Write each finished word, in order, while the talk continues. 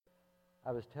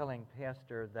I was telling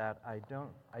Pastor that I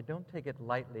don't take it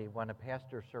lightly when a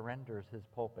pastor surrenders his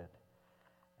pulpit.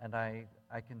 And I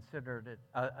considered it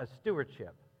a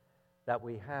stewardship that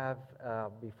we have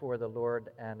before the Lord,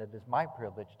 and it is my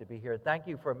privilege to be here. Thank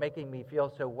you for making me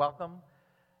feel so welcome.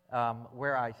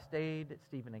 Where I stayed,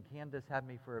 Stephen and Candace had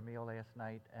me for a meal last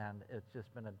night, and it's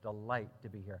just been a delight to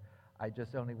be here. I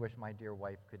just only wish my dear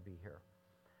wife could be here.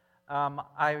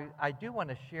 I do want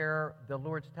to share the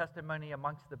Lord's testimony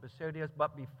amongst the Basodios,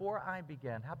 but before I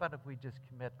begin, how about if we just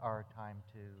commit our time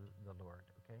to the Lord,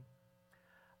 okay?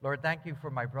 Lord, thank you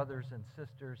for my brothers and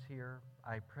sisters here.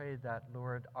 I pray that,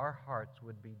 Lord, our hearts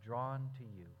would be drawn to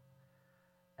you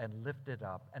and lifted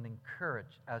up and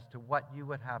encouraged as to what you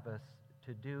would have us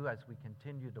to do as we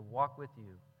continue to walk with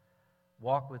you,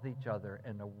 walk with each other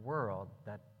in a world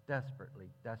that desperately,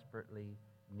 desperately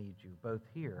needs you, both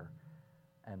here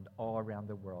and all around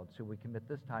the world. So we commit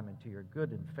this time into your good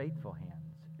and faithful hands.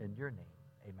 In your name,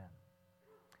 amen.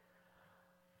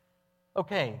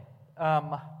 Okay,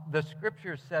 the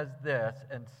scripture says this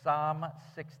in Psalm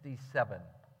 67.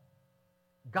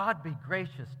 God be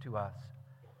gracious to us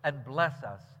and bless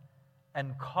us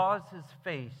and cause his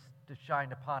face to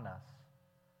shine upon us.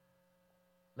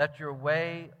 That your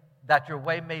way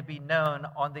may be known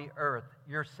on the earth,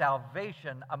 your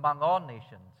salvation among all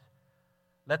nations.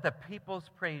 Let the peoples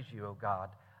praise you, O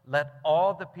God. Let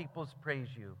all the peoples praise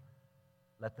you.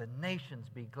 Let the nations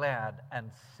be glad and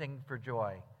sing for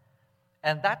joy.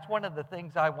 And that's one of the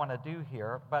things I want to do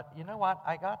here. But you know what?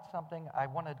 I got something I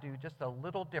want to do just a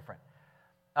little different.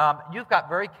 You've got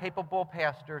very capable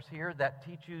pastors here that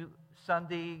teach you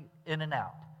Sunday in and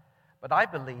out. But I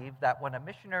believe that when a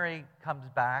missionary comes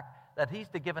back, that he's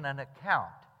to give an account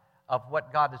of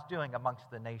what God is doing amongst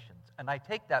the nations. And I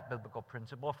take that biblical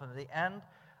principle from the end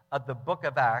of the book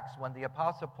of Acts when the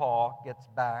Apostle Paul gets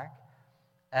back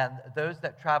and those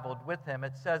that traveled with him.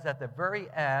 It says at the very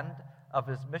end of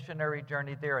his missionary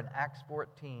journey there in Acts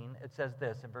 14, it says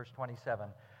this in verse 27,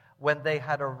 when they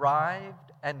had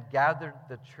arrived and gathered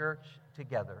the church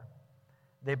together,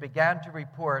 they began to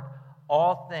report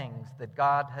all things that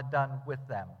God had done with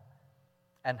them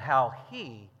and how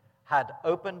he had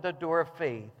opened a door of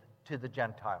faith to the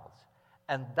Gentiles.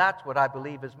 And that's what I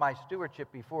believe is my stewardship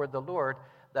before the Lord,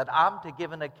 that I'm to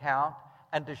give an account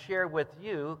and to share with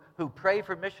you who pray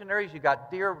for missionaries. You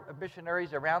got dear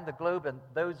missionaries around the globe and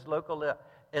those local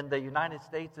in the United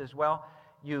States as well.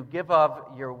 You give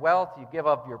of your wealth, you give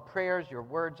of your prayers, your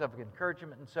words of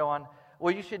encouragement and so on.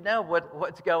 Well, you should know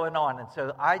what's going on. And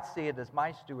so I see it as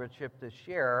my stewardship to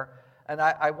share. And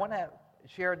I want to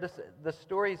share this. The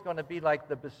story is going to be like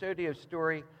the Basodio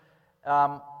story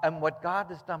and what God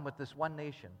has done with this one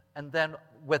nation. And then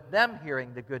with them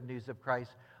hearing the good news of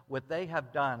Christ, what they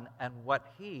have done and what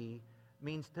he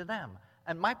means to them.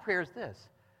 And my prayer is this,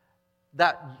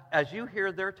 that as you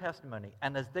hear their testimony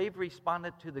and as they've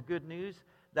responded to the good news,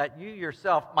 that you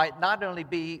yourself might not only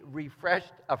be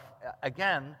refreshed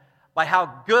again by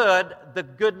how good the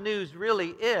good news really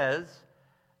is,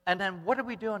 and then what are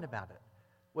we doing about it?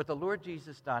 What the Lord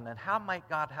Jesus done, and how might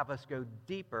God have us go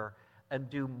deeper and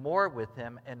do more with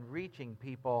him and reaching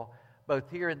people both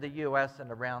here in the U.S.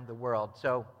 and around the world.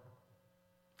 So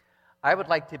I would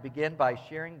like to begin by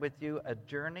sharing with you a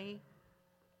journey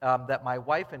that my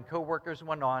wife and co-workers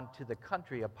went on to the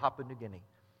country of Papua New Guinea.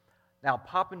 Now,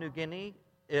 Papua New Guinea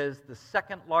is the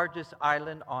second largest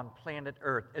island on planet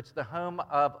Earth. It's the home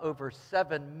of over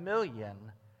 7 million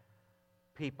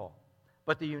people.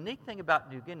 But the unique thing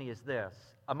about New Guinea is this.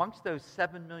 Amongst those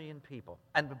 7 million people,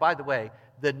 and by the way,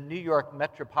 the New York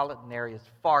metropolitan area is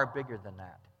far bigger than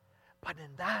that. But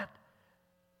in that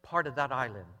part of that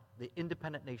island, the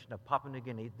independent nation of Papua New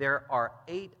Guinea, there are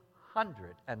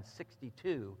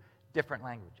 862 different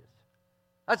languages.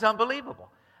 That's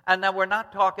unbelievable. And now we're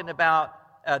not talking about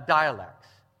dialects.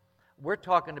 We're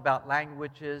talking about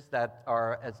languages that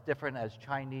are as different as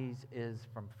Chinese is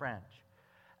from French.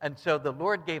 And so the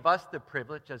Lord gave us the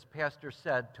privilege, as Pastor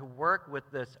said, to work with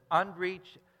this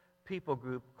unreached people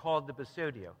group called the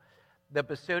Basodio. The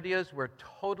Basodios were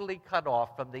totally cut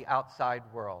off from the outside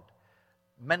world.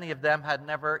 Many of them had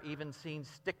never even seen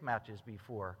stick matches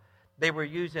before. They were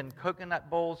using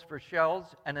coconut bowls for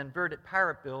shells and inverted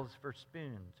parrot bills for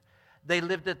spoons. They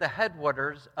lived at the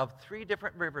headwaters of 3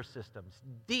 different river systems,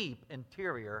 deep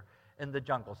interior in the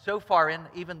jungle. So far in,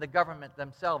 even the government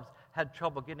themselves had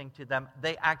trouble getting to them.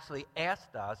 They actually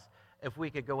asked us if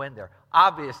we could go in there.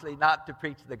 Obviously not to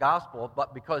preach the gospel,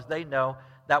 but because they know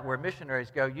that where missionaries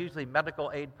go, usually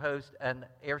medical aid posts and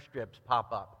airstrips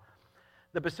pop up.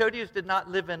 The Basodios did not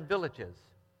live in villages.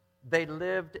 They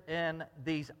lived in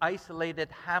these isolated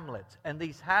hamlets, and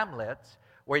these hamlets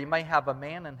where you may have a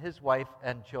man and his wife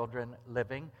and children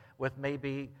living with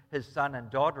maybe his son and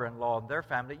daughter-in-law and their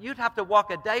family. You'd have to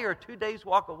walk a day or 2 days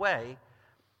walk away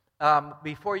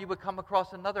before you would come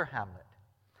across another hamlet.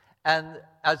 And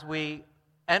as we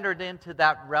entered into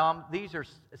that realm, these are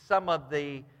some of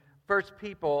the first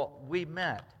people we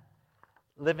met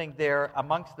living there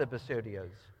amongst the Basodios.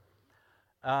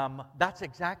 That's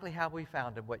exactly how we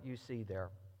found it, what you see there.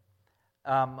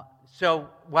 So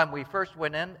when we first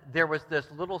went in, there was this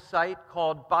little site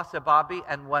called Basababi,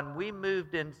 and when we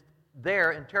moved in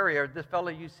there, interior, this fellow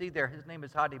you see there, his name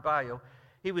is Hadi Bayo.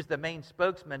 He was the main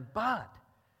spokesman, but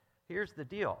here's the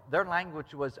deal. Their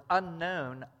language was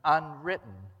unknown,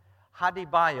 unwritten. Hadi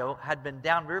Bayo had been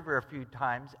downriver a few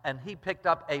times, and he picked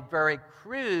up a very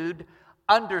crude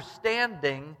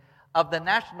understanding of the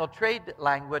national trade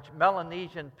language,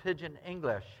 Melanesian Pidgin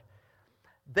English.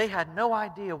 They had no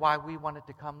idea why we wanted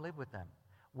to come live with them.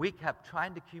 We kept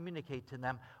trying to communicate to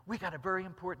them, we got a very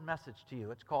important message to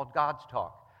you. It's called God's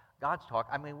Talk. God's Talk.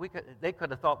 I mean, they could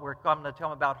have thought we were coming to tell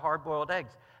them about hard-boiled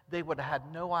eggs. They would have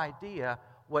had no idea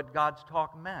what God's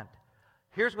Talk meant.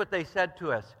 Here's what they said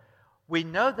to us. We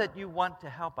know that you want to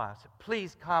help us.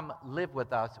 Please come live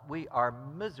with us. We are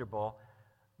miserable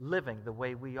living the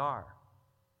way we are.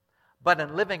 But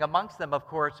in living amongst them, of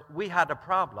course, we had a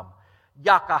problem.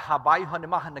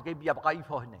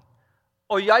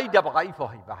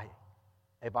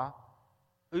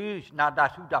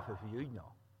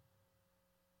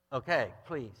 Okay,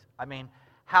 please. I mean,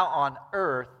 how on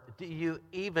earth do you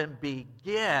even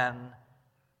begin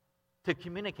to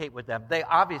communicate with them? They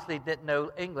obviously didn't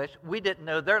know English. We didn't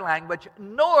know their language,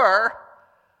 nor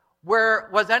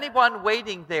was anyone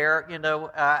waiting there,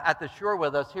 at the shore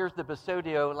with us. Here's the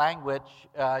Basodio language.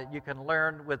 You can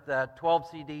learn with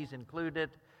 12 CDs included.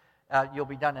 You'll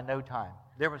be done in no time.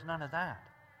 There was none of that.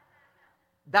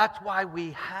 That's why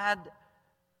we had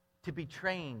to be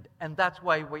trained, and that's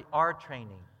why we are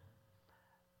training.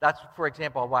 That's, for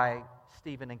example, why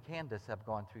Stephen and Candace have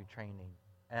gone through training,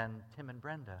 and Tim and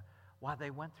Brenda, why they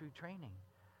went through training,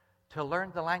 to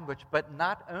learn the language, but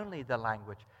not only the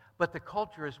language, but the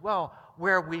culture as well,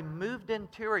 where we moved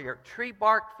interior, tree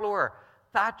bark floor,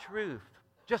 thatch roof,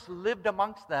 just lived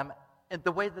amongst them in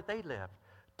the way that they lived,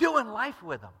 doing life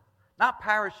with them, not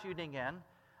parachuting in.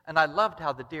 And I loved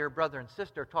how the dear brother and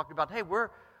sister talked about, hey, we're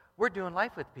doing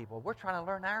life with people. We're trying to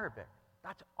learn Arabic.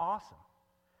 That's awesome.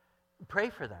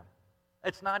 Pray for them.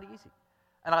 It's not easy.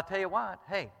 And I'll tell you what,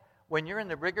 hey, when you're in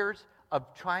the rigors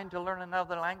of trying to learn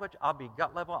another language, I'll be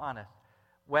gut level honest.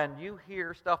 When you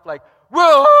hear stuff like,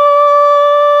 whoa,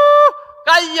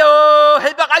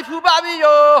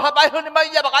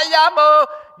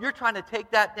 you're trying to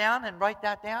take that down and write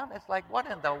that down. It's like, what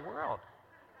in the world?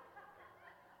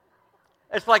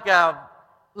 It's like a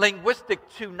linguistic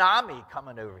tsunami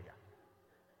coming over you.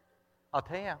 I'll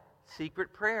tell you,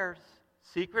 secret prayers,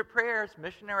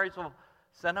 missionaries will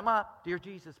send them up. Dear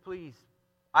Jesus, please.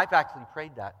 I've actually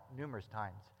prayed that numerous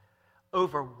times.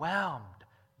 Overwhelmed,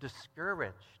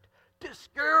 discouraged.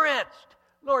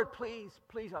 Lord, please,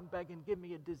 I'm begging, give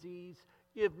me a disease.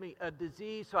 Give me a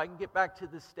disease so I can get back to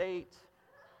the States.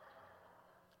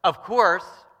 Of course,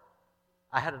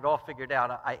 I had it all figured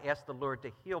out. I asked the Lord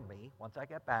to heal me once I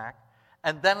get back,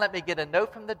 and then let me get a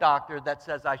note from the doctor that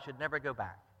says I should never go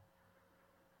back.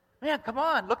 Man, come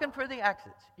on, looking for the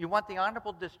exits. You want the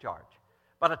honorable discharge.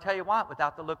 But I'll tell you what,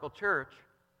 without the local church,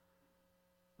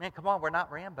 man, come on, we're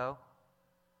not Rambo.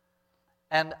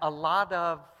 And a lot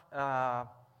of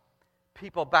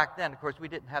people back then, of course, we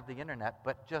didn't have the internet,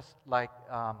 but just like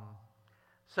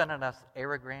sending us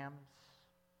aerograms.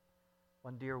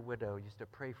 One dear widow used to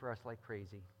pray for us like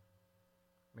crazy.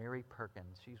 Mary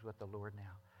Perkins, she's with the Lord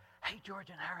now. Hey, George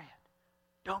and Harriet,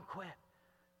 don't quit.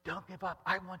 Don't give up.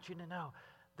 I want you to know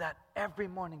that every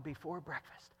morning before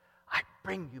breakfast, I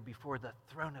bring you before the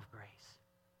throne of grace.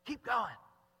 Keep going.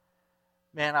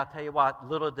 Man, I'll tell you what,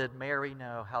 little did Mary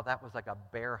know how that was like a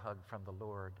bear hug from the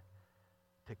Lord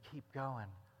to keep going,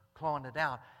 clawing it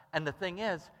out. And the thing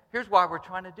is, here's why we're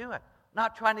trying to do it.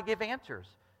 Not trying to give answers.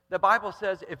 The Bible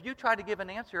says if you try to give an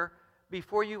answer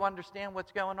before you understand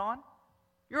what's going on,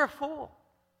 you're a fool.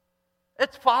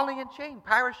 It's falling in shame,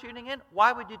 parachuting in.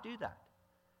 Why would you do that?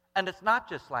 And it's not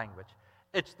just language.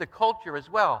 It's the culture as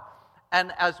well.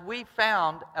 And as we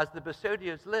found, as the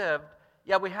Basodios lived,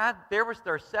 there was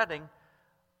their setting,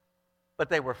 but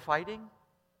they were fighting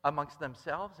amongst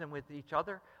themselves and with each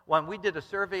other. When we did a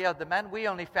survey of the men, we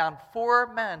only found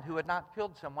 4 men who had not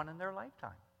killed someone in their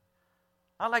lifetime.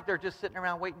 Not like they're just sitting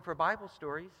around waiting for Bible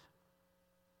stories.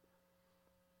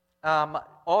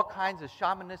 All kinds of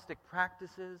shamanistic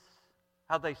practices,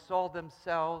 how they saw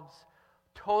themselves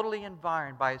totally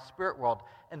environed by a spirit world.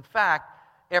 In fact,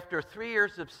 after 3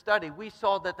 years of study, we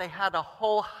saw that they had a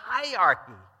whole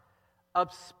hierarchy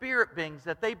of spirit beings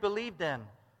that they believed in,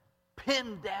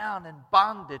 pinned down in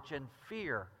bondage and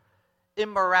fear.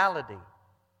 Immorality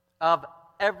of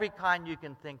every kind you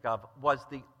can think of was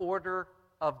the order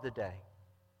of the day.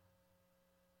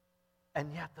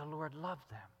 And yet the Lord loved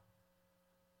them.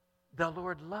 The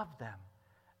Lord loved them.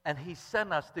 And He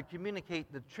sent us to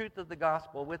communicate the truth of the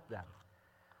gospel with them.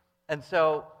 And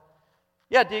so,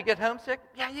 yeah, do you get homesick?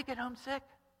 Yeah, you get homesick.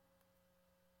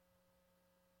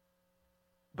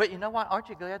 But you know what? Aren't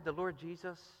you glad the Lord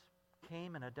Jesus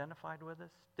came and identified with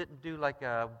us? Didn't do like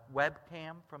a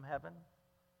webcam from heaven?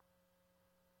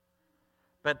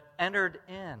 But entered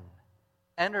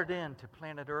into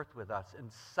planet Earth with us in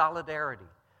solidarity.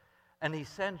 And He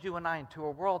sends you and I into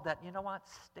a world that, you know what,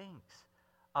 stinks.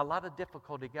 A lot of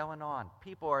difficulty going on.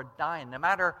 People are dying. No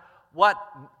matter what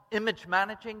image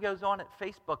managing goes on at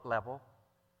Facebook level,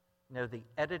 you know, the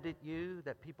edited you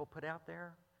that people put out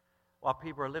there, while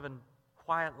people are living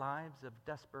quiet lives of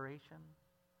desperation.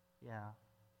 Yeah.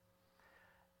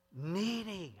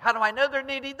 Needy. How do I know they're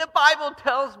needy? The Bible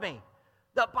tells me.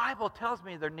 The Bible tells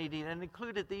me they're needy, and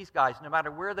included these guys, no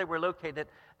matter where they were located,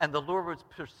 and the Lord was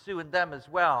pursuing them as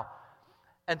well.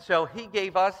 And so He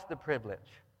gave us the privilege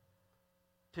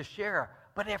to share.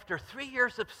 But after 3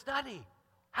 years of study,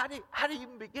 how do you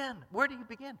begin? Where do you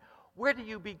begin? Where do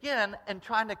you begin in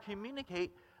trying to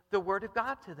communicate the Word of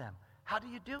God to them? How do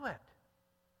you do it?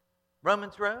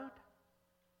 Romans Road?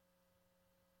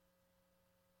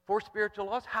 4 spiritual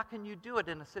laws? How can you do it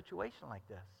in a situation like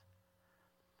this?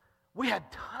 We had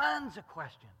tons of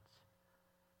questions.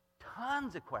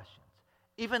 Tons of questions.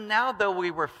 Even now, though we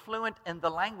were fluent in the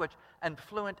language and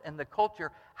fluent in the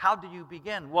culture, how do you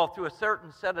begin? Well, through a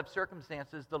certain set of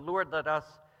circumstances, the Lord led us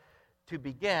to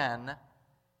begin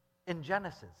in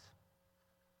Genesis.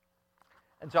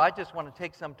 And so I just want to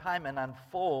take some time and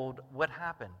unfold what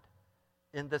happened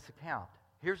in this account.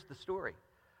 Here's the story.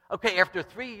 Okay, after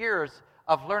 3 years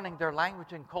of learning their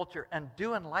language and culture and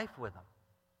doing life with them,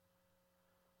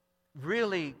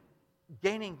 really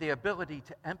gaining the ability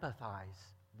to empathize,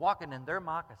 walking in their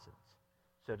moccasins,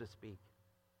 so to speak.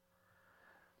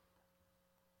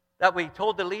 That we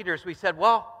told the leaders, we said,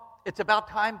 well, it's about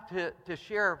time to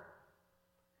share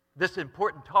this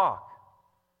important talk.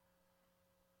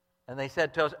 And they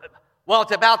said to us, well,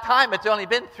 it's about time. It's only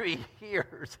been 3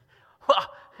 years. Well,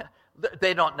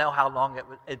 they don't know how long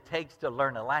it takes to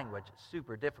learn a language. It's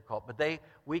super difficult. But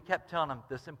we kept telling them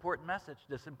this important message,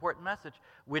 this important message.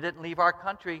 We didn't leave our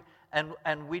country,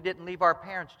 and we didn't leave our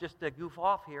parents just to goof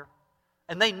off here.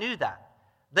 And they knew that.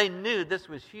 They knew this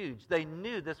was huge. They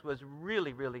knew this was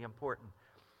really, really important.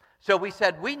 So we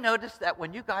said, we noticed that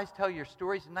when you guys tell your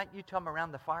stories at night, you tell them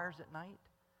around the fires at night.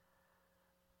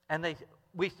 And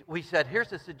we said,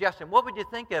 here's a suggestion. What would you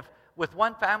think if with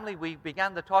one family we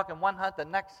began to talk in one hut, the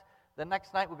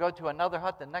next night we'll go to another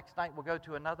hut, the next night we'll go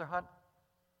to another hut?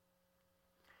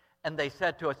 And they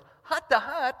said to us, hut to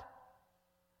hut,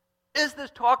 is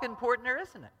this talk important or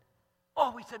isn't it?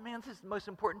 Oh, we said, man, this is the most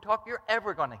important talk you're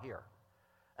ever going to hear.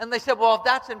 And they said, well, if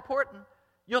that's important,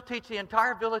 you'll teach the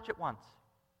entire village at once.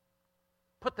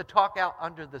 Put the talk out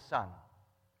under the sun,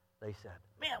 they said.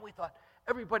 Man, we thought,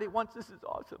 everybody wants this, is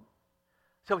awesome.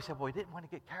 So we said, well, we didn't want to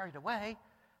get carried away.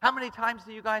 How many times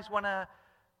do you guys want to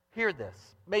hear this?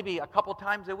 Maybe a couple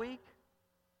times a week?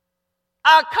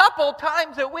 A couple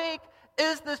times a week?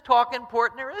 Is this talk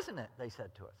important or isn't it? They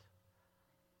said to us.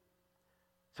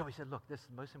 So we said, look, this is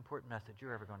the most important message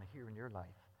you're ever going to hear in your life.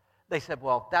 They said,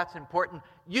 well, if that's important,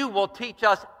 you will teach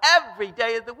us every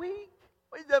day of the week.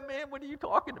 We said, man, what are you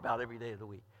talking about every day of the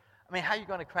week? I mean, how are you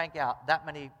going to crank out that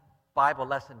many Bible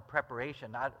lesson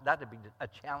preparation? That would be a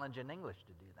challenge in English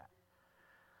to do that.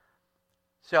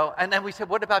 So, and then we said,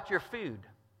 what about your food?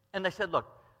 And they said, look,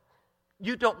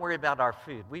 you don't worry about our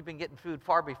food. We've been getting food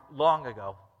long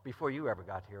ago, before you ever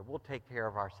got here. We'll take care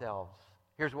of ourselves.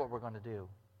 Here's what we're going to do.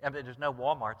 I mean, there's no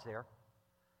Walmarts there.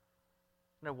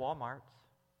 No Walmarts.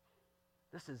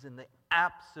 This is in the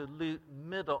absolute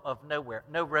middle of nowhere.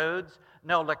 No roads,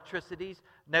 no electricities,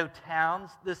 no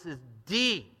towns. This is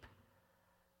deep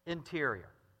interior.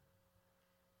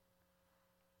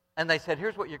 And they said,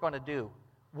 here's what you're going to do.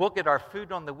 We'll get our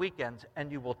food on the weekends,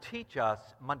 and you will teach us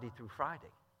Monday through Friday.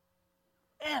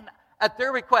 And at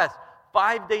their request,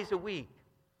 5 days a week.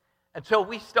 And so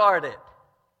we started.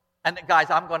 And guys,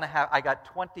 I got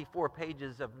 24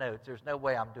 pages of notes. There's no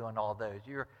way I'm doing all those.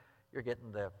 You're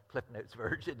getting the Cliff Notes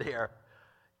version there.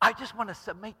 I just want to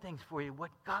submit things for you,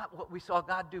 what we saw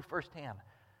God do firsthand.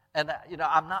 And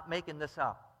I'm not making this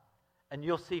up. And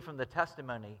you'll see from the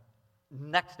testimony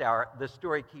next hour, the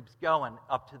story keeps going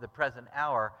up to the present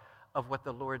hour of what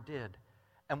the Lord did.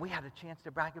 And we had a chance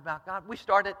to brag about God. We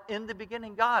started in the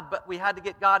beginning, God, but we had to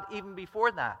get God even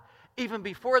before that, even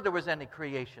before there was any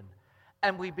creation.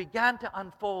 And we began to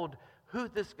unfold who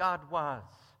this God was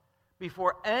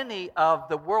before any of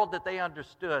the world that they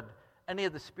understood, any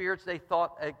of the spirits they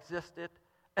thought existed,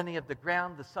 any of the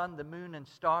ground, the sun, the moon, and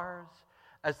stars,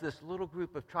 as this little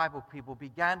group of tribal people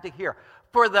began to hear.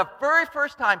 For the very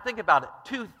first time, think about it,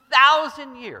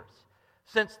 2,000 years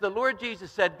since the Lord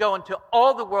Jesus said, go into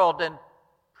all the world and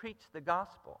preach the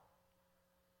gospel.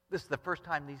 This is the first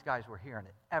time these guys were hearing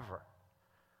it, ever.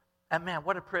 And man,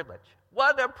 what a privilege.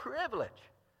 What a privilege.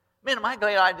 Man, am I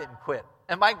glad I didn't quit.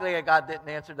 Am I glad God didn't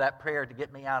answer that prayer to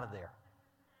get me out of there.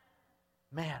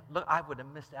 Man, look, I would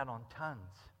have missed out on tons.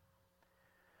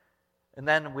 And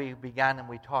then we began and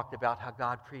we talked about how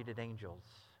God created angels.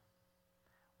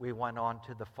 We went on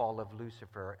to the fall of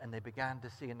Lucifer, and they began to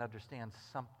see and understand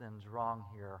something's wrong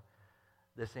here.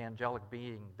 This angelic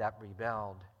being that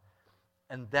rebelled.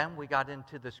 And then we got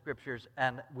into the scriptures,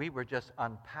 and we were just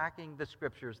unpacking the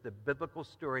scriptures, the biblical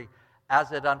story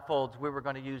as it unfolds. We were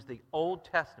going to use the Old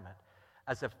Testament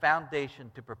as a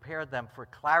foundation to prepare them for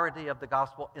clarity of the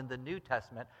gospel in the New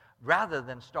Testament, rather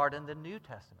than start in the New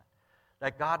Testament.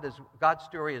 That God's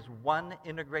story is one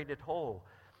integrated whole.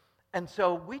 And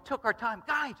so we took our time,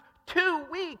 guys, 2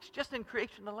 weeks just in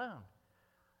creation alone.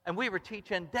 And we were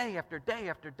teaching day after day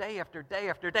after day after day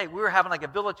after day. We were having like a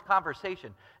village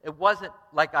conversation. It wasn't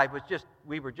like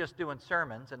we were just doing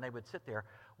sermons and they would sit there.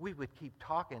 We would keep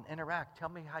talking, interact. Tell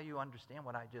me how you understand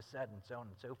what I just said, and so on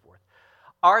and so forth.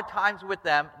 Our times with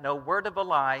them, no word of a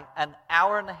lie, an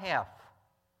hour and a half.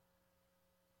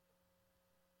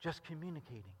 Just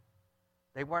communicating.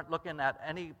 They weren't looking at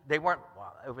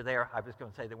over there, I was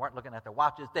going to say, they weren't looking at their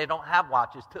watches. They don't have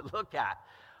watches to look at.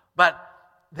 But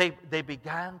they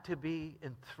began to be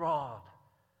enthralled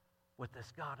with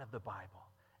this God of the Bible.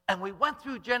 And we went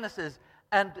through Genesis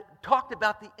and talked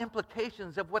about the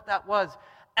implications of what that was.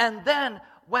 And then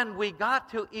when we got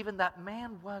to even that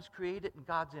man was created in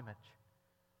God's image.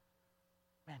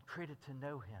 Man, created to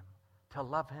know him, to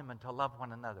love him, and to love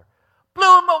one another.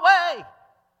 Blew him away!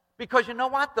 Because you know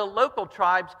what? The local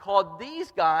tribes called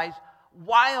these guys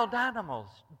wild animals,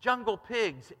 jungle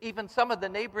pigs. Even some of the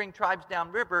neighboring tribes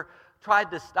downriver tried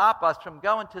to stop us from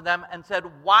going to them and said,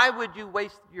 why would you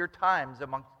waste your time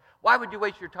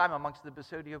amongst the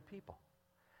Basodio people?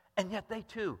 And yet they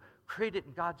too created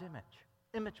in God's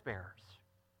image bearers.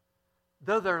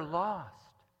 Though they're lost,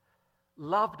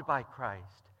 loved by Christ,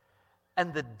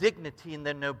 and the dignity and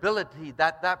the nobility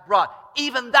that brought,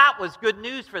 even that was good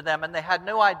news for them, and they had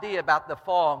no idea about the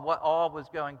fall and what all was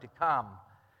going to come.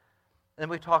 And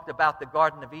we talked about the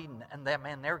Garden of Eden, and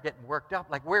they're getting worked up.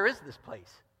 Like, where is this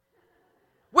place?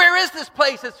 Where is this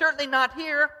place? It's certainly not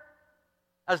here.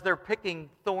 As they're picking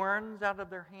thorns out of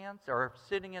their hands or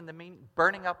sitting in the mean,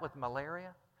 burning up with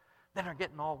malaria, then they're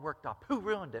getting all worked up. Who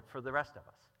ruined it for the rest of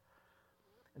us?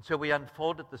 And so we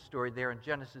unfolded the story there in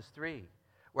Genesis 3,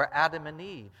 where Adam and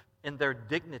Eve, in their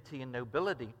dignity and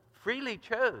nobility, freely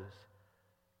chose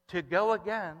to go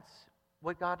against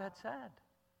what God had said.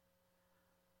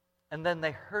 And then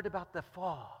they heard about the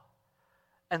fall,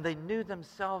 and they knew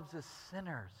themselves as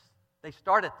sinners. They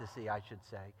started to see, I should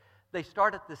say. They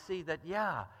started to see that,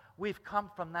 yeah, we've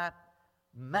come from that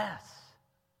mess,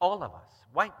 all of us,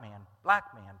 white man,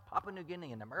 black man, Papua New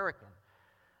Guinean, American.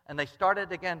 And they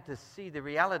started again to see the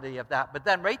reality of that. But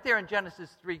then right there in Genesis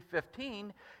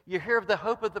 3:15, you hear of the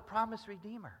hope of the promised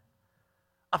Redeemer,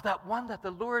 of that one that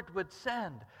the Lord would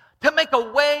send to make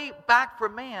a way back for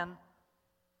man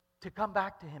to come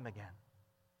back to him again.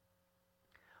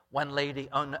 One lady,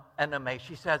 Enome,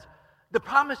 she says, a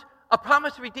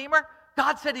promised Redeemer?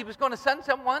 God said he was going to send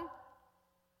someone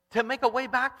to make a way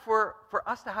back for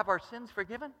us to have our sins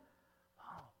forgiven?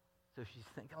 Oh, so she's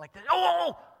thinking like that.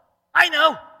 Oh, I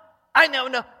know,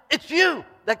 no, it's you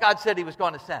that God said he was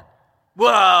going to send.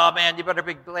 Whoa, man, you better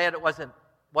be glad it wasn't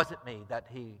me that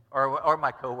he, or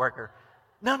my coworker.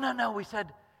 No, we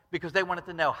said, because they wanted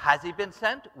to know, has he been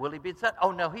sent? Will he be sent?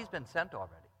 Oh, no, he's been sent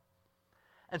already.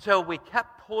 And so we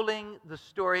kept pulling the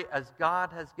story as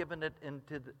God has given it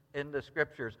in the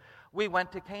scriptures. We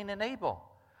went to Cain and Abel,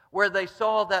 where they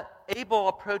saw that Abel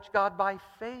approached God by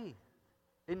faith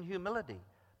in humility.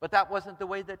 But that wasn't the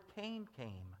way that Cain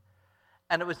came.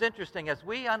 And it was interesting, as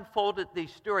we unfolded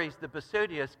these stories, the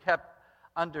Basodios kept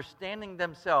understanding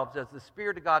themselves as the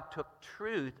Spirit of God took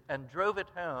truth and drove it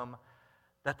home,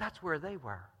 that's where they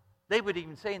were. They would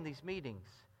even say in these meetings,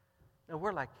 no,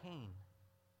 we're like Cain.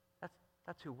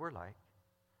 That's who we're like.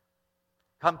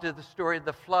 Come to the story of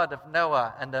the flood of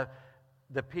Noah and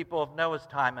the people of Noah's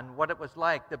time and what it was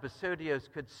like, the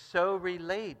Basodios could so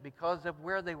relate because of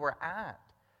where they were at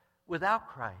without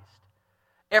Christ.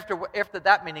 After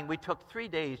that meeting, we took 3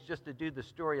 days just to do the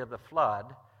story of the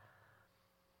flood.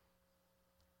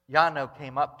 Yano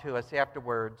came up to us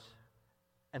afterwards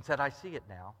and said, I see it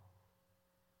now.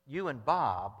 You and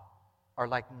Bob are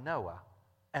like Noah,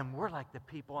 and we're like the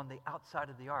people on the outside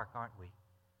of the ark, aren't we? I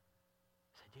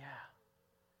said, yeah.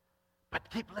 But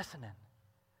keep listening,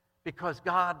 because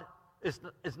God is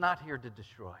not here to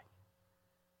destroy.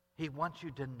 He wants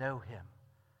you to know him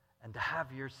and to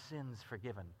have your sins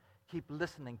forgiven. Keep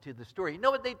listening to the story. You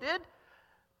know what they did?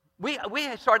 We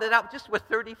started out just with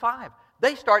 35.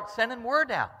 They start sending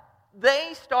word out.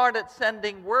 They started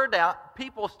sending word out.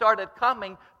 People started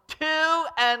coming 2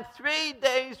 and 3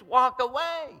 days walk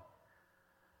away.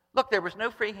 Look, there was no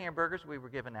free hamburgers we were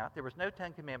giving out. There was no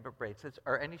 10 Commandment bracelets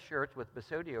or any shirts with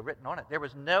Basodio written on it. There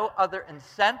was no other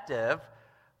incentive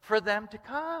for them to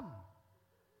come.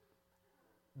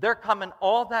 They're coming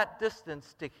all that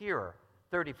distance to hear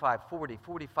 35, 40,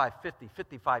 45, 50,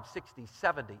 55, 60,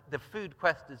 70. The food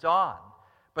quest is on,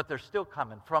 but they're still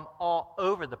coming from all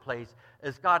over the place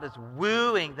as God is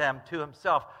wooing them to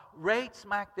himself, right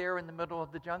smack there in the middle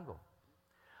of the jungle.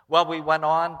 Well, we went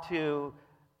on to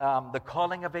the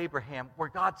calling of Abraham, where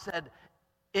God said,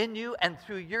 in you and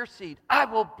through your seed, I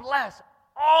will bless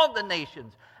all the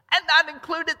nations. And that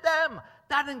included them.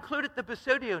 That included the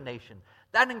Basodio nation.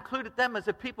 That included them as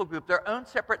a people group, their own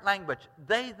separate language.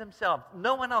 They themselves,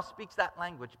 no one else speaks that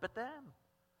language but them.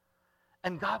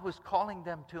 And God was calling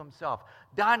them to himself.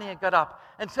 Dania got up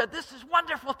and said, this is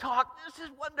wonderful talk. This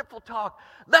is wonderful talk.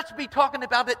 Let's be talking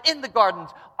about it in the gardens,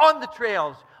 on the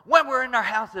trails, when we're in our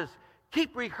houses.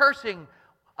 Keep rehearsing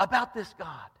about this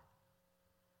God.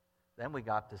 Then we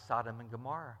got to Sodom and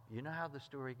Gomorrah. You know how the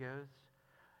story goes.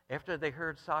 After they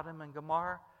heard Sodom and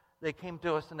Gomorrah, they came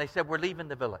to us and they said, we're leaving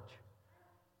the village.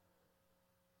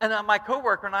 And my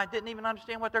coworker and I didn't even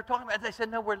understand what they're talking about. They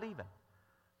said, no, we're leaving.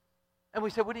 And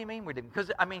we said, what do you mean we're leaving?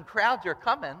 Because, crowds are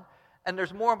coming, and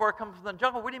there's more and more coming from the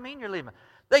jungle. What do you mean you're leaving?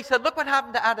 They said, look what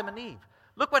happened to Adam and Eve.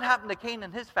 Look what happened to Cain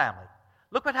and his family.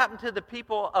 Look what happened to the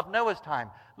people of Noah's time.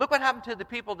 Look what happened to the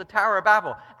people of the Tower of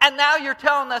Babel. And now you're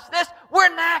telling us this?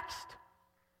 We're next.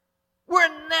 We're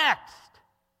next.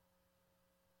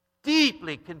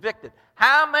 Deeply convicted.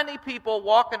 How many people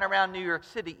walking around New York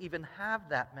City even have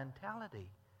that mentality?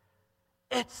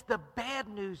 It's the bad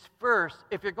news first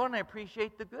if you're going to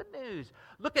appreciate the good news.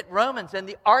 Look at Romans and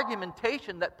the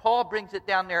argumentation that Paul brings it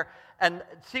down there, and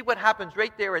see what happens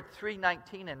right there at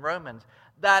 3:19 in Romans,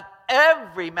 that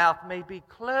every mouth may be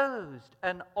closed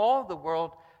and all the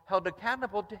world held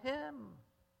accountable to him.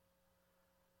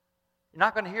 You're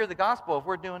not going to hear the gospel if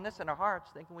we're doing this in our hearts,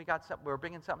 thinking we're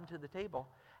bringing something to the table.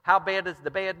 How bad is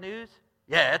the bad news?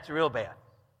 Yeah, it's real bad.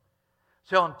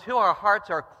 So until our hearts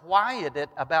are quieted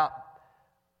about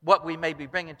what we may be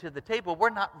bringing to the table, we're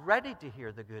not ready to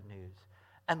hear the good news.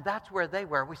 And that's where they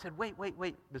were. We said, wait,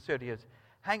 Basodios,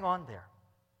 hang on there.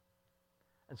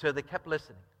 And so they kept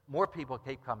listening. More people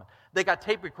kept coming. They got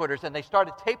tape recorders, and they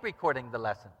started tape recording the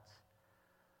lessons.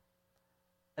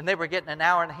 And they were getting an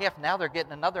hour and a half. Now they're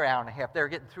getting another hour and a half. They're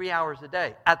getting 3 hours a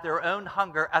day at their own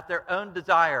hunger, at their own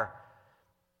desire.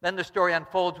 Then the story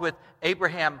unfolds with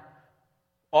Abraham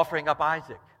offering up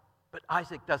Isaac. But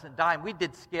Isaac doesn't die. And we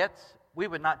did skits. We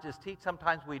would not just teach.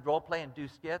 Sometimes we'd role play and do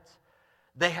skits.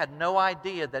 They had no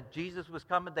idea that Jesus was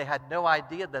coming. They had no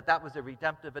idea that that was a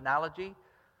redemptive analogy.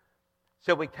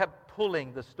 So we kept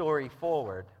pulling the story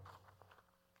forward.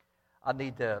 I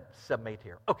need to summate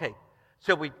here. Okay,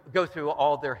 so we go through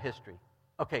all their history.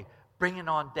 Okay, bringing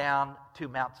on down to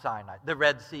Mount Sinai, the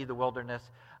Red Sea, the wilderness.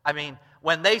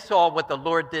 When they saw what the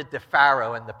Lord did to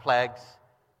Pharaoh and the plagues,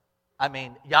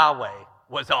 Yahweh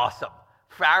was awesome.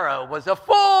 Pharaoh was a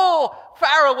fool.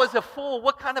 Pharaoh was a fool.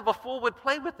 What kind of a fool would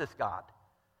play with this God?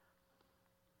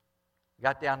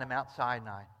 Got down to Mount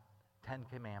Sinai, 10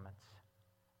 Commandments.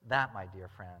 That, my dear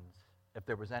friends, if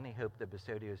there was any hope that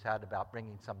Basodios had about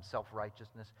bringing some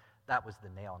self-righteousness, that was the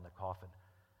nail in the coffin.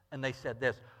 And they said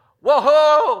this,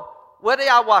 Whoa!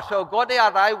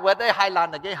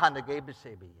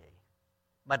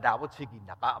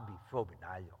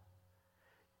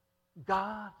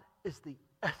 God is the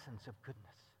essence of goodness.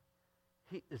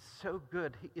 He is so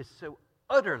good. He is so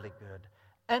utterly good.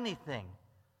 Anything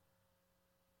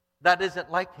that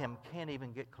isn't like him can't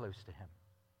even get close to him.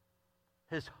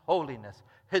 His holiness,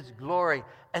 his glory,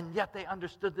 and yet they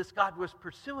understood this God was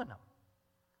pursuing them.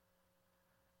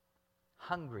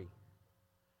 Hungry.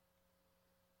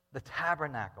 The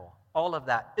tabernacle, all of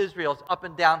that. Israel's up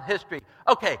and down history.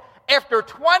 Okay, after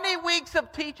 20 weeks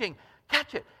of teaching,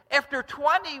 catch it. After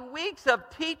 20 weeks of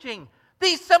teaching,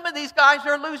 some of these guys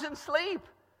are losing sleep.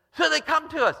 So they come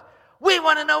to us. We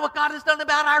want to know what God has done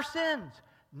about our sins.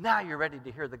 Now you're ready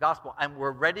to hear the gospel, and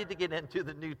we're ready to get into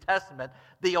the New Testament.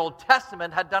 The Old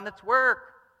Testament had done its work.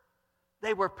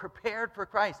 They were prepared for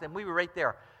Christ, and we were right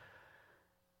there.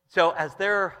 So as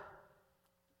they're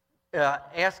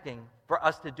asking for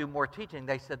us to do more teaching,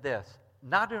 they said this: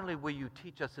 not only will you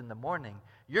teach us in the morning,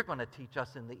 you're going to teach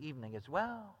us in the evening as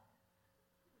well.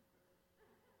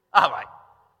 All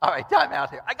right, time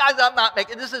out here. Guys, I'm not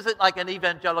making, this isn't like an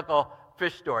evangelical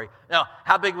fish story. Now,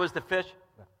 how big was the fish?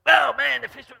 Oh, man, the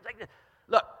fish was like this.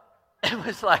 Look, it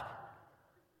was like,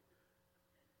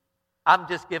 I'm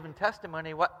just giving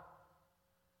testimony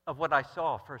of what I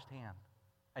saw firsthand.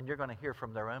 And you're going to hear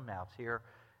from their own mouths here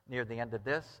near the end of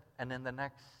this and in the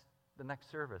next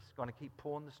service. Going to keep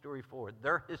pulling the story forward,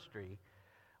 their history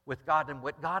with God and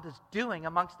what God is doing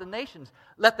amongst the nations.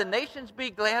 Let the nations be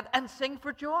glad and sing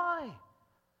for joy.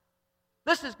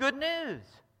 This is good news.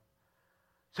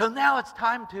 So now it's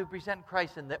time to present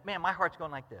Christ, and man, my heart's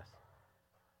going like this.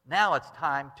 Now it's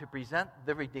time to present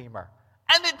the Redeemer.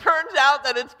 And it turns out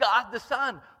that it's God the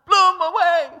Son. Blew him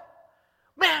away.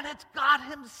 Man, it's God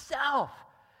himself.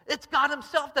 It's God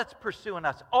himself that's pursuing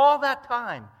us. All that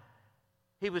time,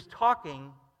 he was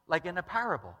talking like in a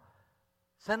parable,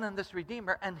 sending this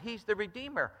Redeemer, and he's the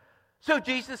Redeemer. So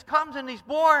Jesus comes and he's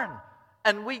born.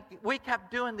 And we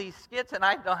kept doing these skits, and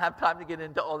I don't have time to get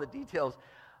into all the details.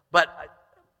 But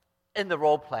in the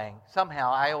role playing,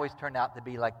 somehow I always turned out to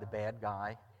be like the bad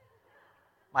guy.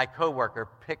 My coworker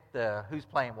picked who's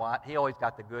playing what. He always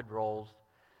got the good roles.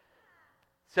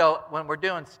 So when we're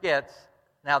doing skits,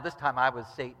 now this time I was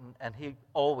Satan, and he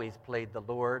always played the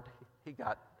Lord. He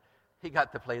got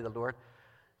to play the Lord.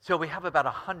 So we have about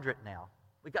 100 now.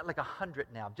 We got like 100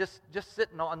 now, just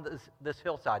sitting on this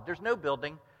hillside. There's no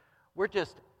building. We're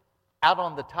just out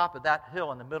on the top of that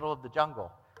hill in the middle of the jungle.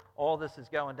 All this is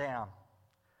going down.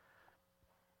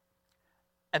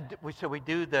 And so we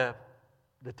do the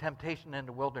temptation in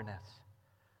the wilderness.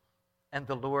 And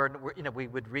the Lord, we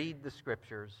would read the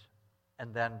scriptures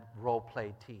and then role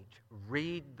play, teach.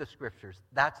 Read the scriptures.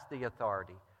 That's the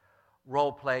authority.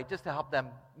 Role play, just to help them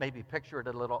maybe picture it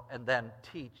a little, and then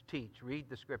teach. Read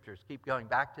the scriptures. Keep going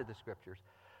back to the scriptures.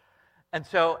 And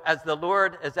so as the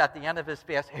Lord is at the end of his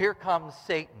fast, here comes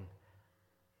Satan.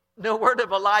 No word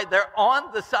of a lie. They're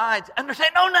on the sides, and they're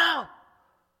saying, oh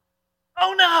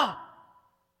no,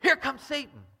 here comes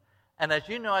Satan. And as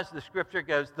you know, as the scripture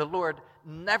goes, the Lord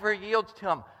never yields to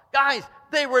him. Guys,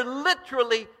 they were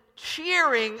literally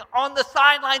cheering on the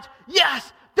sidelines.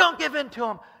 Yes, don't give in to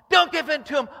him. Don't give in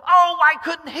to him. Oh, why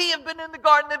couldn't he have been in the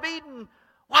Garden of Eden?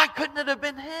 Why couldn't it have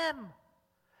been him?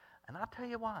 And I'll tell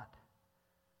you what.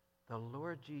 The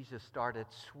Lord Jesus started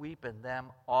sweeping them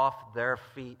off their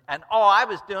feet. And all I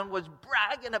was doing was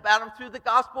bragging about him through the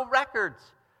gospel records.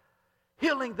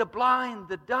 Healing the blind,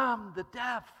 the dumb, the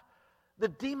deaf, the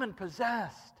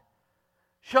demon-possessed.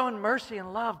 Showing mercy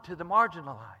and love to the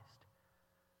marginalized.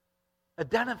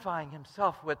 Identifying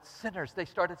himself with sinners. They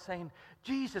started saying,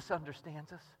 Jesus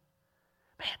understands us.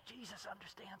 Man, Jesus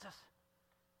understands us.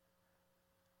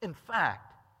 In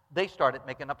fact, they started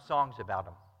making up songs about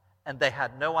him. And they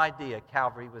had no idea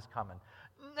Calvary was coming.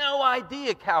 No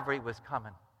idea Calvary was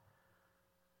coming.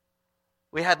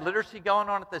 We had literacy going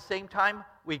on at the same time.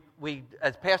 We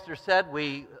as Pastor said,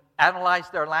 we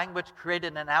analyzed their language,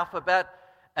 created an alphabet,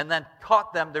 and then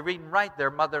taught them to read and write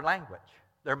their mother language,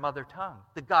 their mother tongue,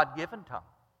 the God-given tongue.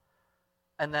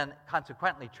 And then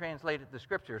consequently translated the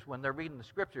scriptures. When they're reading the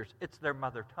scriptures, it's their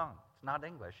mother tongue. It's not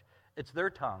English. It's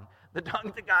their tongue, the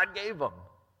tongue that God gave them.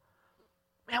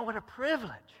 Man, what a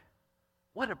privilege.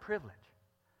 What a privilege.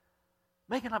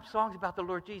 Making up songs about the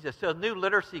Lord Jesus. So, new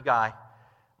literacy guy,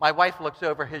 my wife looks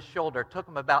over his shoulder. It took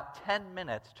him about 10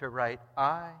 minutes to write,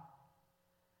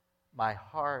 my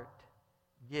heart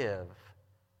give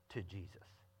to Jesus.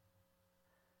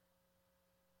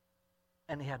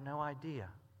 And he had no idea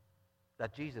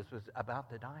that Jesus was about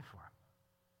to die for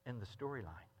him in the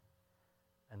storyline.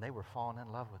 And they were falling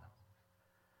in love with him.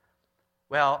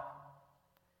 Well,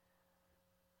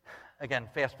 again,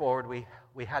 fast forward,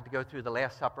 we had to go through the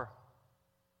Last Supper.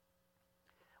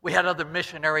 We had other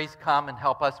missionaries come and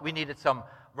help us. We needed some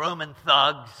Roman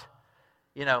thugs.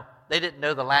 They didn't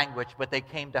know the language, but they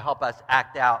came to help us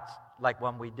act out, like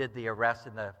when we did the arrest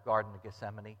in the Garden of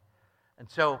Gethsemane. And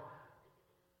so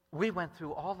we went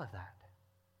through all of that.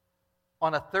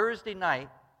 On a Thursday night,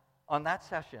 on that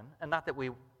session, and not that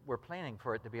we were planning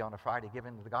for it to be on a Friday,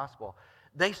 given the gospel,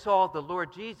 they saw the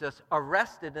Lord Jesus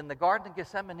arrested in the Garden of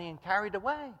Gethsemane and carried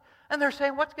away. And they're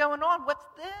saying, what's going on? What's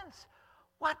this?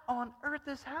 What on earth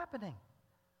is happening?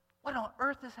 What on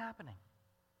earth is happening?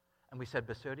 And we said,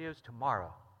 Basodios,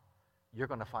 tomorrow, you're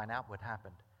going to find out what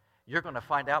happened. You're going to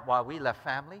find out why we left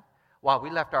family, why we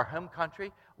left our home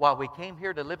country, why we came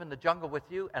here to live in the jungle with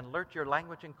you and learnt your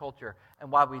language and culture,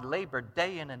 and why we labored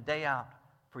day in and day out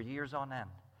for years on end.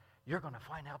 You're going to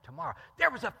find out tomorrow. There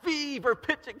was a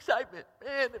fever-pitch excitement.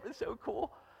 Man, it was so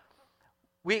cool.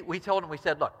 We told them, we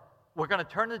said, look, we're going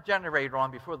to turn the generator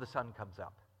on before the sun comes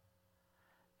up.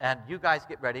 And you guys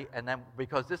get ready, and then,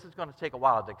 because this is going to take a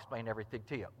while to explain everything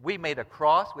to you. We made a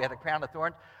cross. We had a crown of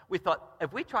thorns. We thought,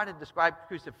 if we try to describe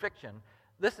crucifixion,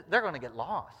 they're going to get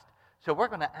lost. So we're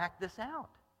going to act this out.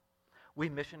 We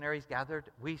missionaries gathered.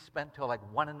 We spent till like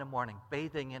 1 a.m.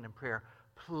 bathing in prayer.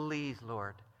 Please,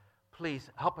 Lord,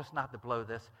 please help us not to blow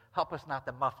this. Help us not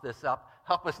to muff this up.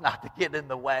 Help us not to get in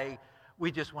the way.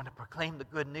 We just want to proclaim the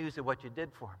good news of what you did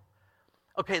for him.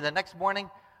 Okay, the next morning,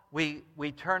 we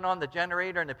turn on the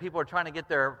generator, and the people are trying to get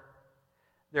their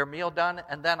meal done,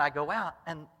 and then I go out,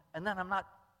 and then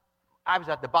I was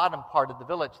at the bottom part of the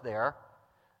village there,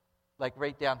 like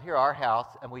right down here, our house,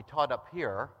 and we taught up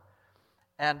here,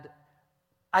 and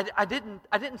I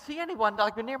didn't see anyone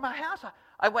like near my house.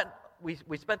 I went,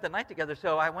 we spent the night together,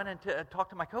 so I went in to talk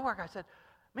to my coworker. I said,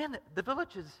 man, the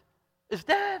village is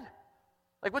dead.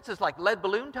 Like, what's this, like lead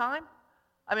balloon time?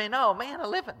 I mean, oh man, a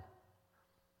living.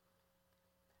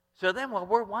 So then, while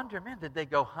we're wondering, man, did they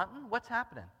go hunting? What's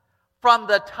happening? From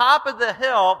the top of the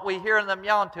hill, we hear them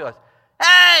yelling to us,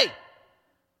 hey,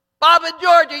 Bob and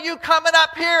George, are you coming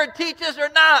up here and teach us or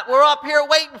not? We're up here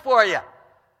waiting for you.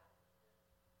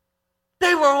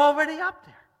 They were already up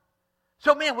there.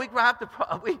 So, man, we grabbed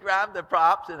the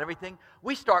props and everything.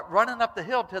 We start running up the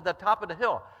hill to the top of the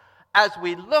hill. As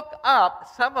we look up,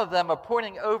 some of them are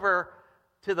pointing over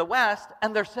to the west,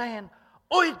 and they're saying,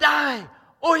 Oi dai,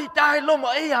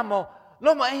 lomo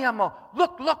eamo.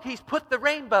 Look, he's put the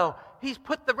rainbow. He's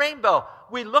put the rainbow.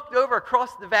 We looked over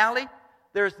across the valley.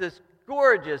 There's this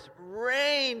gorgeous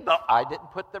rainbow. I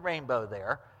didn't put the rainbow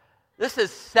there. This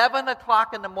is 7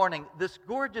 o'clock in the morning, this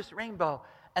gorgeous rainbow.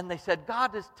 And they said,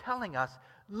 God is telling us,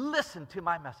 listen to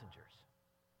my messengers.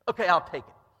 Okay, I'll take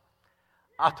it.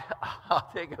 I'll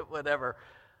take it, whatever.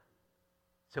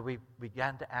 So we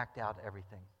began to act out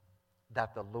everything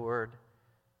that the Lord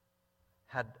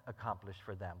had accomplished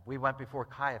for them. We went before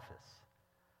Caiaphas.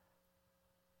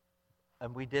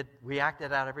 And we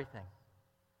acted out everything.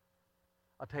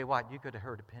 I'll tell you what, you could have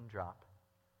heard a pin drop.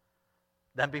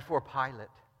 Then before Pilate.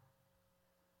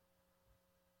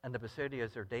 And the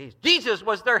Basodios are dazed. Jesus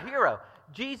was their hero.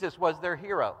 Jesus was their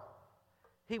hero.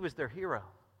 He was their hero.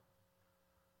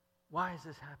 Why is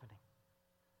this happening?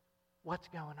 What's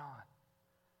going on?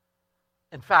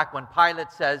 In fact, when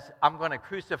Pilate says, I'm going to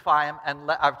crucify him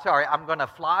I'm going to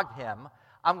flog him.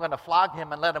 I'm going to flog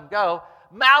him and let him go.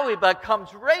 Mauiba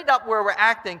comes right up where we're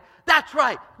acting. That's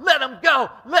right. Let him go.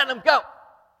 Let him go.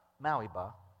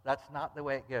 Mauiba, that's not the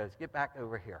way it goes. Get back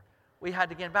over here. We had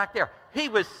to get back there. He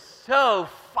was so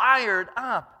fired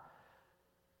up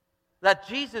that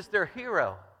Jesus, their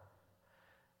hero.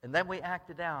 And then we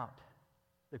acted out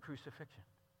the crucifixion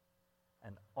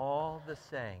and all the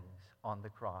sayings on the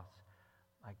cross.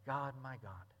 My God,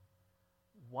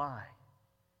 why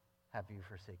have you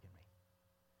forsaken me?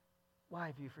 Why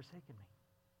have you forsaken me?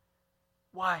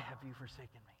 Why have you forsaken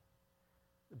me?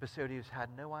 The Basodios had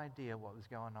no idea what was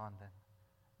going on then.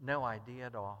 No idea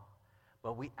at all.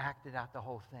 But we acted out the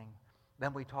whole thing.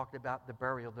 Then we talked about the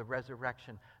burial, the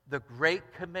resurrection, the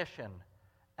Great Commission,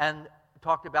 and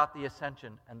talked about the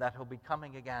ascension and that he'll be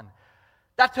coming again.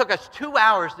 That took us 2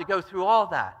 hours to go through all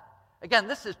that. Again,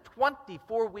 this is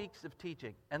 24 weeks of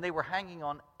teaching, and they were hanging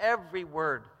on every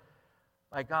word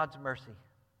by God's mercy.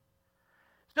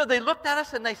 So they looked at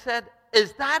us and they said,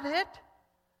 is that it?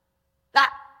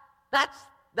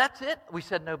 That's it? We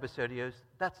said, no, Basodios,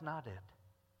 that's not it.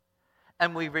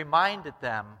 And we reminded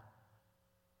them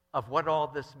of what all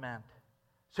this meant.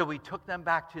 So we took them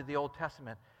back to the Old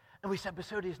Testament, and we said,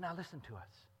 Basodios, now listen to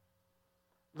us.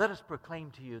 Let us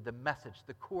proclaim to you the message,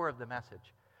 the core of the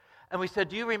message. And we said,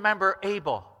 do you remember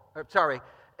Abel,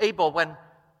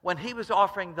 when he was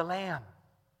offering the lamb?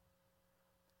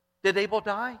 Did Abel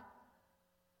die?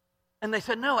 And they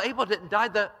said, no, Abel didn't die,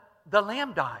 the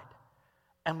lamb died.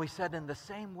 And we said, in the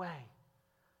same way,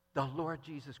 the Lord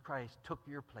Jesus Christ took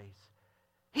your place.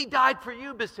 He died for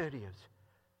you, Basodios.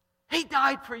 He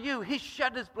died for you. He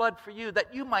shed his blood for you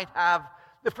that you might have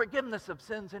the forgiveness of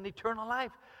sins and eternal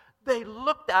life. They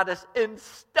looked at us in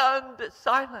stunned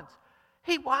silence.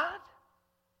 He what?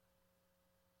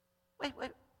 Wait,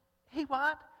 he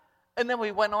what? And then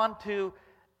we went on to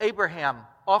Abraham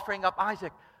offering up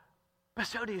Isaac.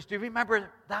 Basodius, do you remember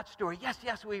that story?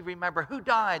 Yes, we remember. Who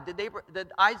died? Did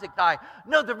Isaac die?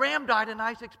 No, the ram died in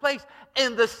Isaac's place.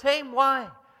 In the same way,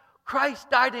 Christ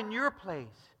died in your place.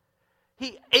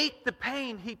 He ate the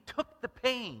pain. He took the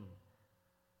pain,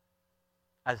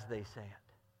 as they say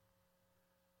it.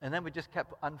 And then we just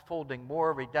kept unfolding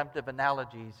more redemptive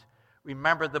analogies.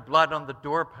 Remember the blood on the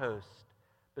doorpost,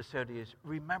 Basodius.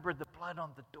 Remember the blood on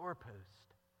the doorpost.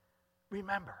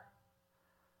 Remember.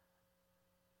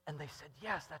 And they said,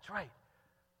 yes, that's right.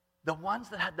 The ones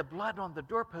that had the blood on the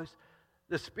doorpost,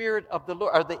 the Spirit of the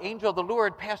Lord, or the angel of the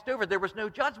Lord passed over. There was no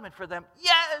judgment for them.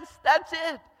 Yes, that's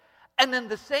it. And in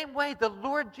the same way, the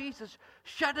Lord Jesus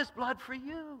shed his blood for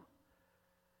you.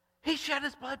 He shed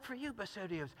his blood for you,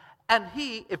 Basodios. And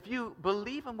he, if you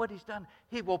believe in what he's done,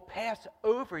 he will pass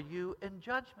over you in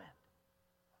judgment.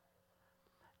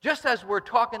 Just as we're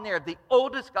talking there, the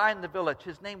oldest guy in the village,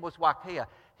 his name was Wakea.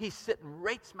 He's sitting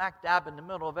right smack dab in the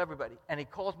middle of everybody. And he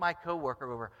calls my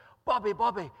coworker over. Bobby,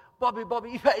 Ife.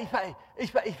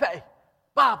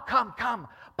 Bob, come.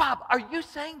 Bob, are you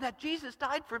saying that Jesus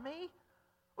died for me?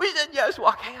 We said, yes,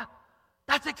 Wakea.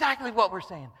 That's exactly what we're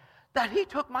saying. That he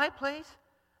took my place.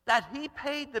 That he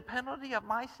paid the penalty of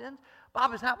my sins.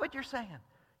 Bob, is that what you're saying?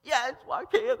 Yes,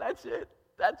 Wakea, that's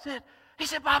it. He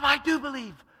said, Bob, I do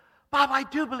believe.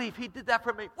 He did that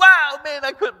for me. Wow, man,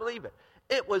 I couldn't believe it.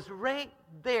 It was right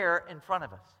there in front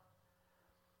of us.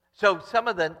 So some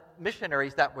of the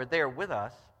missionaries that were there with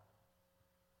us,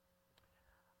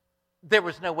 there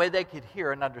was no way they could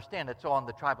hear and understand. It's all in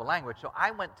the tribal language. So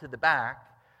I went to the back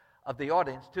of the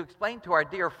audience to explain to our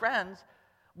dear friends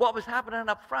what was happening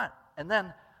up front. And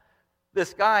then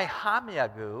this guy,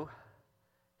 Hamiagu,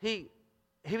 he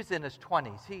was in his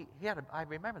 20s. He had I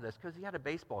remember this because he had a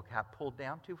baseball cap pulled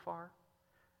down too far,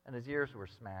 and his ears were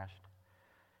smashed.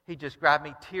 He just grabbed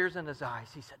me, tears in his eyes.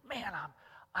 He said, man,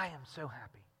 I am so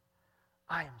happy.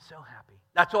 I am so happy.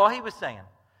 That's all he was saying.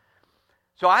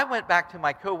 So I went back to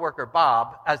my coworker,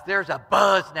 Bob, as there's a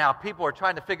buzz now. People are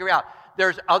trying to figure out.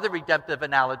 There's other redemptive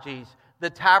analogies. The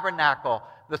tabernacle,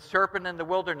 the serpent in the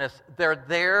wilderness, they're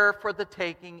there for the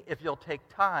taking if you'll take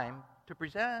time to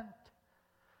present.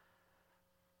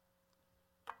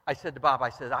 I said to Bob,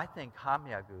 I think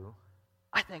Hamiagu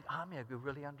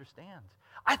really understands.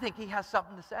 I think he has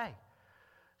something to say.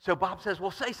 So Bob says,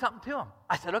 well, say something to him.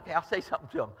 I said, okay, I'll say something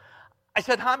to him. I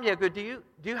said, Hamiagu, do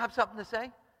you have something to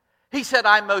say? He said,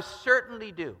 I most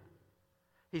certainly do.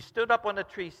 He stood up on a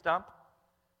tree stump,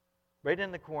 right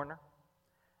in the corner,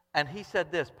 and he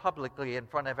said this publicly in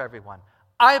front of everyone.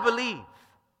 I believe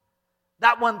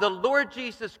that when the Lord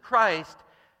Jesus Christ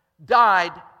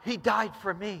died, he died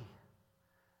for me.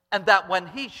 And that when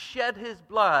he shed his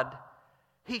blood,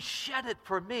 he shed it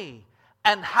for me.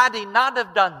 And had he not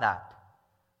have done that,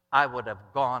 I would have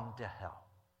gone to hell.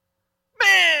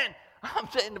 Man, I'm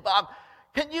saying to Bob,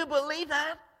 can you believe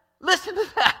that? Listen to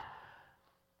that.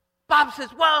 Bob says,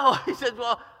 whoa. He says,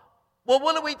 well,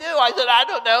 what do we do? I said, I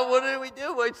don't know. What do we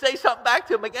do? We'd say something back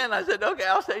to him again. I said, okay,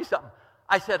 I'll say something.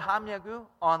 I said, Hamiagu,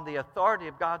 on the authority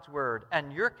of God's word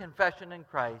and your confession in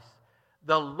Christ,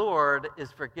 the Lord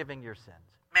is forgiving your sins.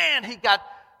 Man, he got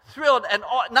thrilled. And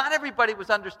not everybody was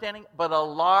understanding, but a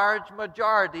large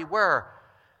majority were.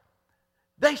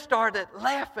 They started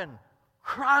laughing,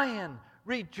 crying,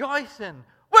 rejoicing.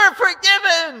 We're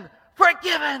forgiven!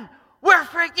 We're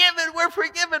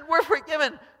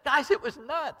forgiven! Guys, it was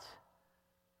nuts.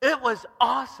 It was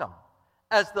awesome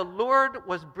as the Lord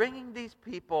was bringing these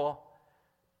people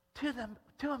to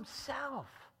himself.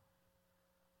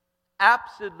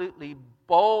 Absolutely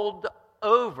bowled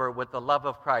over with the love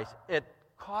of Christ. It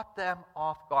caught them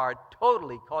off guard,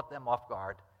 totally caught them off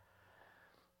guard.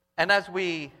 And as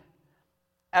we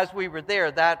were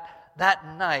there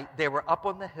that night, they were up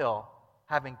on the hill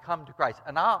having come to Christ.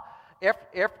 And after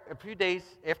a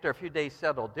few days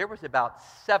settled, there was about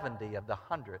 70 of the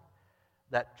 100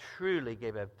 that truly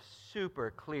gave a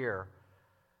super clear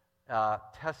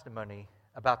testimony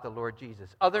about the Lord Jesus.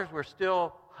 Others were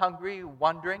still hungry,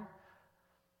 wondering,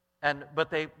 but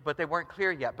they weren't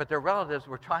clear yet. But their relatives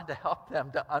were trying to help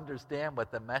them to understand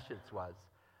what the message was.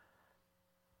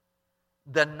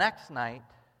 The next night,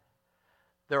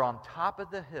 they're on top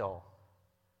of the hill,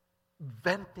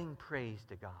 venting praise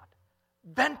to God.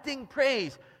 Venting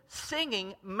praise,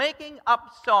 singing, making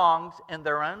up songs in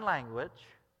their own language,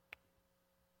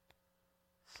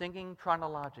 singing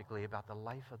chronologically about the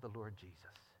life of the Lord Jesus.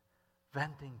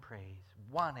 Venting praise,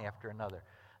 one after another.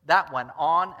 That went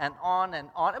on and on and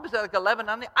on. It was like 11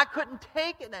 on the... I couldn't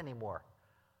take it anymore.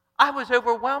 I was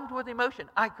overwhelmed with emotion.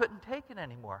 I couldn't take it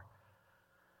anymore.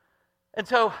 And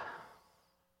so,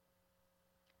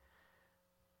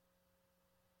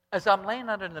 As I'm laying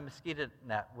under the mosquito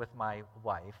net with my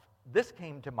wife, this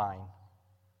came to mind.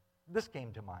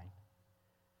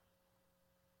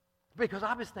 Because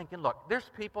I was thinking, look, there's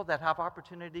people that have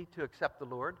opportunity to accept the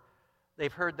Lord.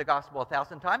 They've heard the gospel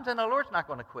 1,000 times, and the Lord's not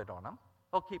going to quit on them.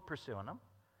 He'll keep pursuing them.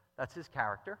 That's his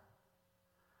character.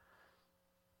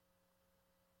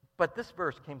 But this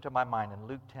verse came to my mind in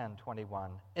Luke 10:21.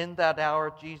 In that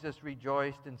hour, Jesus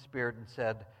rejoiced in spirit and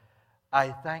said, I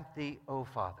thank thee, O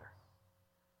Father,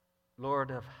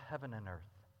 Lord of heaven and earth,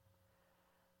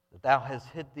 that thou hast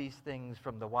hid these things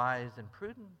from the wise and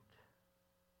prudent,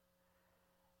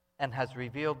 and hast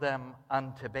revealed them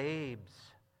unto babes,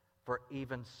 for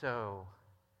even so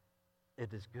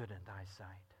it is good in thy sight.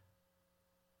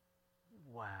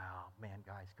 Wow, man,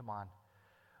 guys, come on.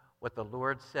 What the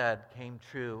Lord said came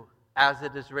true, as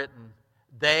it is written,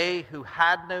 they who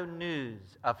had no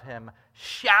news of him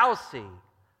shall see,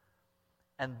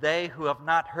 and they who have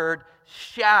not heard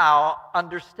shall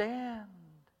understand.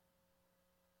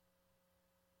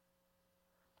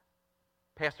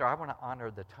 Pastor, I want to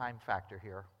honor the time factor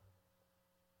here.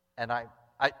 And I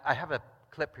have a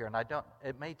clip here, and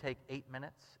it may take 8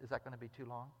 minutes. Is that going to be too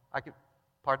long?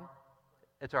 Pardon?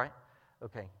 It's all right?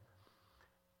 Okay.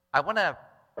 I want to...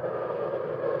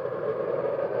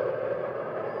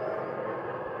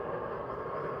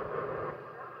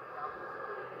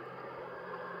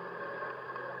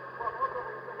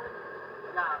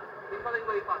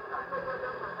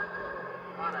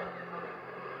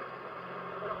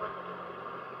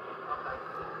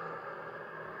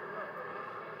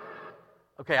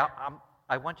 Okay,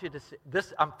 I want you to see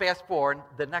this. I'm fast forward.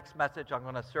 The next message, I'm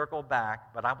going to circle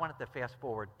back, but I wanted to fast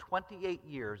forward 28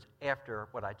 years after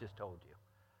what I just told you.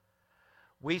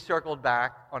 We circled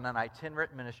back on an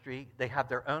itinerant ministry. They have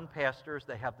their own pastors.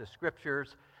 They have the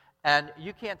scriptures. And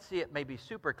you can't see it maybe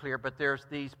super clear, but there's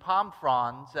these palm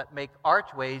fronds that make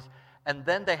archways, and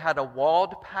then they had a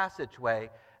walled passageway,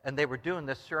 and they were doing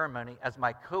this ceremony as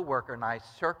my coworker and I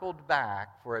circled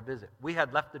back for a visit. We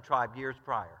had left the tribe years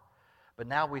prior, but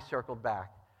now we circled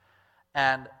back.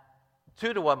 And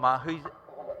Tudawama,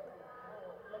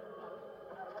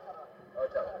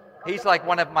 he's like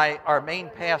one of our main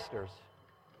pastors.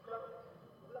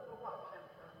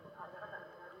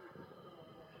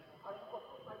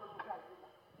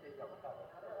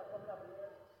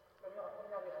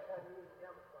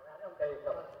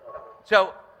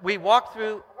 So we walked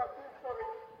through.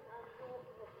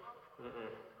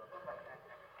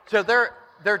 So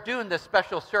they're doing this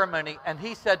special ceremony, and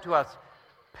he said to us,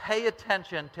 pay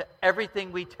attention to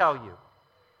everything we tell you.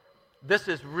 This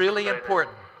is really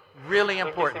important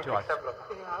to us.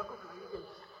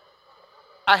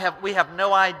 We have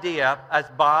no idea, as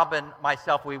Bob and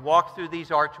myself, we walked through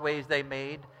these archways they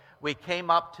made. We came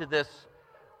up to this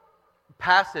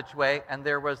passageway, and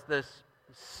there was this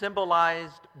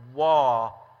symbolized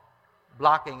wall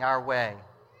blocking our way.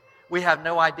 We have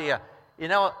no idea. You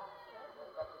know,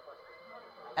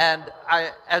 and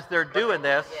as they're doing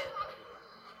this,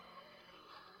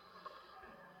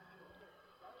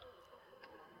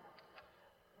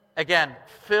 again,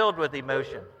 filled with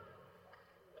emotion.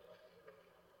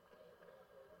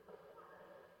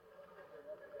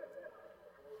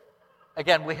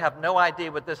 Again, we have no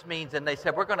idea what this means, and they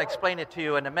said, we're going to explain it to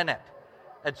you in a minute.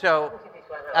 And so,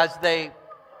 as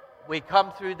we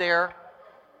come through there,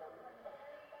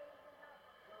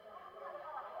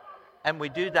 and we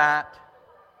do that,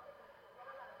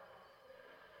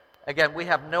 again, we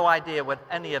have no idea what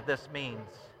any of this means.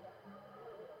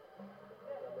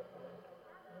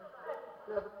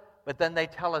 But then they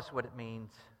tell us what it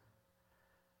means.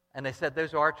 And they said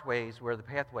those archways were the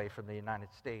pathway from the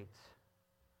United States.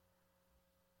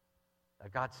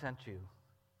 God sent you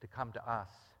to come to us.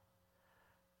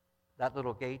 That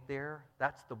little gate there,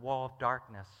 that's the wall of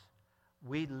darkness.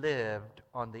 We lived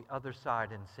on the other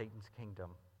side in Satan's kingdom,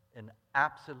 in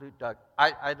absolute darkness.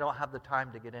 I don't have the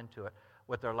time to get into it,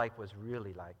 what their life was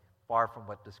really like, far from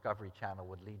what Discovery Channel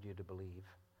would lead you to believe.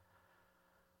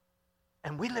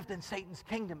 And we lived in Satan's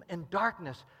kingdom in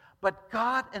darkness, but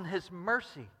God in his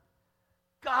mercy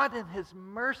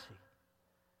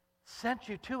sent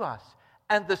you to us.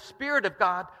 And the Spirit of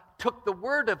God took the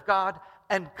Word of God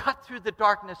and cut through the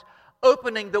darkness,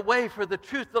 opening the way for the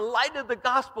truth, the light of the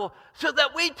gospel, so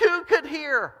that we too could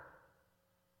hear.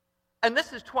 And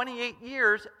this is 28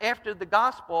 years after the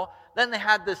gospel. Then they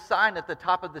had this sign at the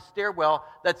top of the stairwell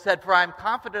that said, for I am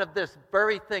confident of this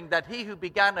very thing, that he who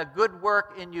began a good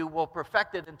work in you will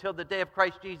perfect it until the day of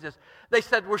Christ Jesus. They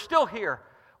said, we're still here.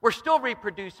 We're still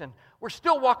reproducing. We're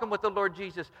still walking with the Lord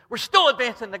Jesus. We're still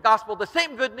advancing the gospel. The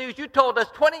same good news you told us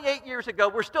 28 years ago,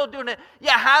 we're still doing it. You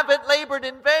haven't labored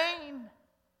in vain.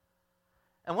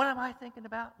 And what am I thinking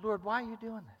about? Lord, why are you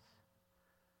doing this?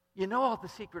 You know all the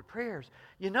secret prayers.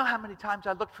 You know how many times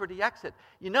I looked for the exit.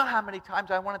 You know how many times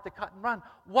I wanted to cut and run.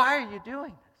 Why are you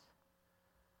doing this?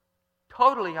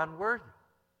 Totally unworthy.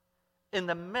 In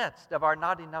the midst of our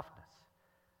not enoughness,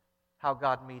 how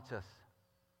God meets us.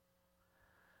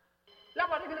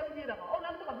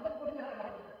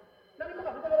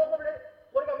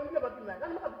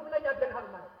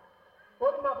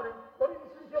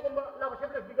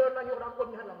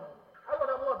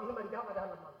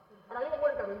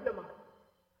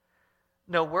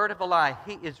 No word of a lie.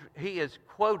 He is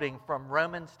quoting from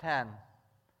Romans 10.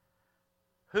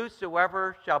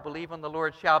 Whosoever shall believe on the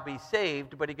Lord shall be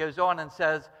saved. But he goes on and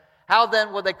says, how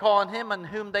then will they call on him in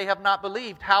whom they have not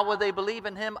believed? How will they believe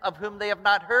in him of whom they have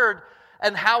not heard?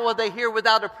 And how will they hear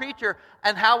without a preacher?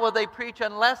 And how will they preach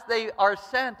unless they are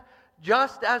sent?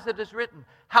 Just as it is written,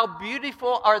 how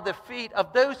beautiful are the feet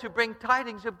of those who bring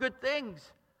tidings of good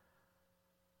things.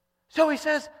 So he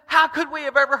says, how could we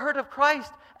have ever heard of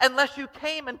Christ unless you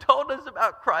came and told us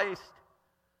about Christ?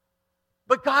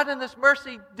 But God in His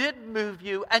mercy did move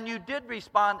you, and you did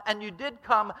respond, and you did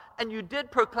come, and you did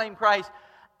proclaim Christ.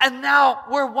 And now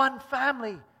we're one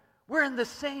family. We're in the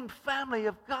same family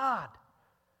of God.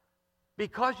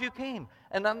 Because you came.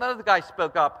 And another guy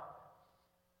spoke up,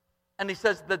 and he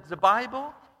says, does the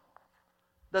Bible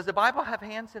have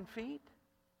hands and feet?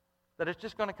 That it's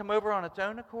just going to come over on its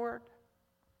own accord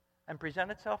and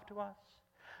present itself to us?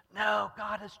 No,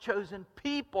 God has chosen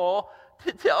people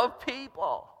to tell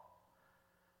people.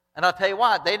 And I'll tell you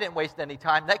what, they didn't waste any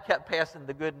time. They kept passing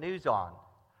the good news on.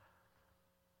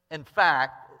 In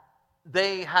fact,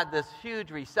 they had this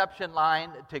huge reception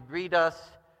line to greet us.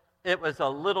 It was a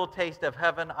little taste of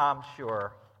heaven, I'm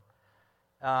sure.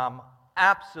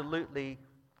 Absolutely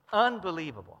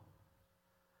unbelievable.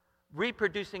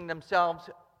 Reproducing themselves,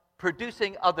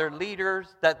 producing other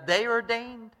leaders that they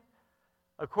ordained,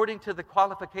 according to the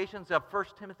qualifications of 1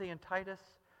 Timothy and Titus,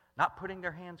 not putting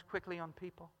their hands quickly on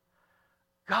people.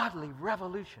 Godly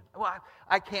revolution. Well,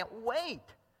 I can't wait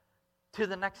to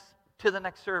the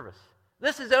next service.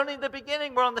 This is only the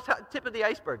beginning. We're on the tip of the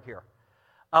iceberg here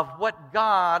of what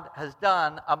God has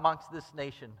done amongst this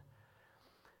nation.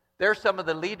 There's some of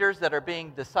the leaders that are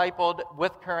being discipled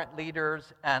with current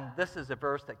leaders, and this is a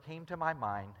verse that came to my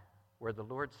mind where the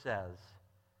Lord says,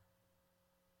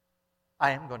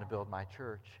 I am going to build my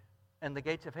church, and the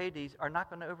gates of Hades are not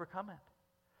going to overcome it.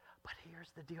 But here's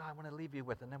the deal I want to leave you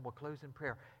with, and then we'll close in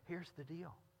prayer. Here's the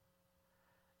deal.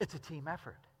 It's a team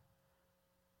effort.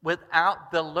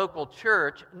 Without the local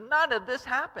church, none of this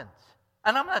happens.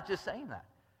 And I'm not just saying that.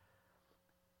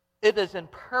 It is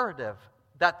imperative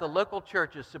that the local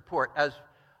churches support, as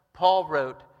Paul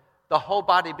wrote, the whole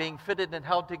body being fitted and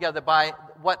held together by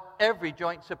what every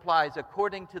joint supplies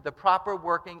according to the proper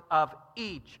working of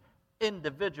each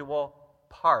individual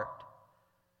part.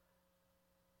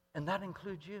 And that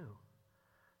includes you.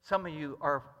 Some of you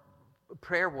are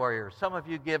prayer warriors. Some of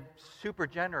you give super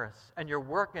generous, and you're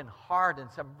working hard in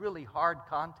some really hard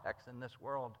contexts in this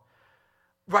world.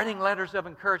 Writing letters of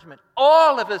encouragement.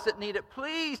 All of us that need it,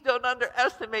 please don't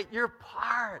underestimate your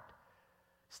part.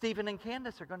 Stephen and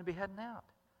Candace are going to be heading out.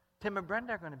 Tim and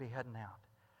Brenda are going to be heading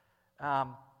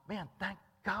out. Man, thank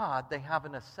God they have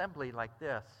an assembly like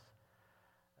this.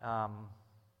 God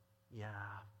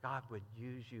would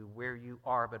use you where you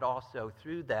are, but also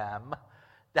through them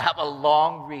to have a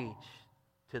long reach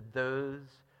to those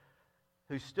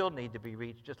who still need to be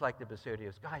reached, just like the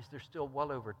Basodios. Guys, there's still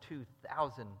well over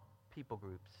 2,000 people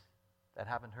groups that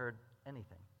haven't heard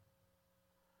anything.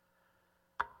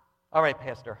 All right,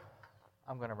 Pastor,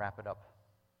 I'm going to wrap it up.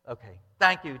 Okay,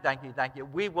 thank you.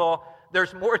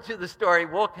 There's more to the story.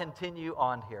 We'll continue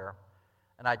on here.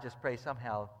 And I just pray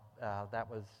somehow that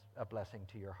was a blessing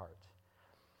to your hearts.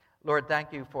 Lord,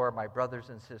 thank you for my brothers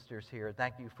and sisters here.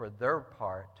 Thank you for their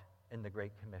part in the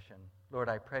Great Commission. Lord,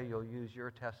 I pray you'll use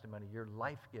your testimony, your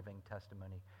life-giving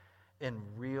testimony, in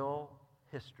real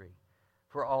history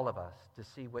for all of us to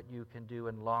see what you can do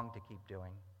and long to keep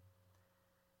doing.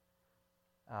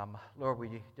 Lord,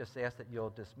 we just ask that you'll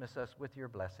dismiss us with your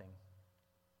blessing.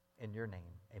 In your name,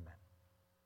 amen.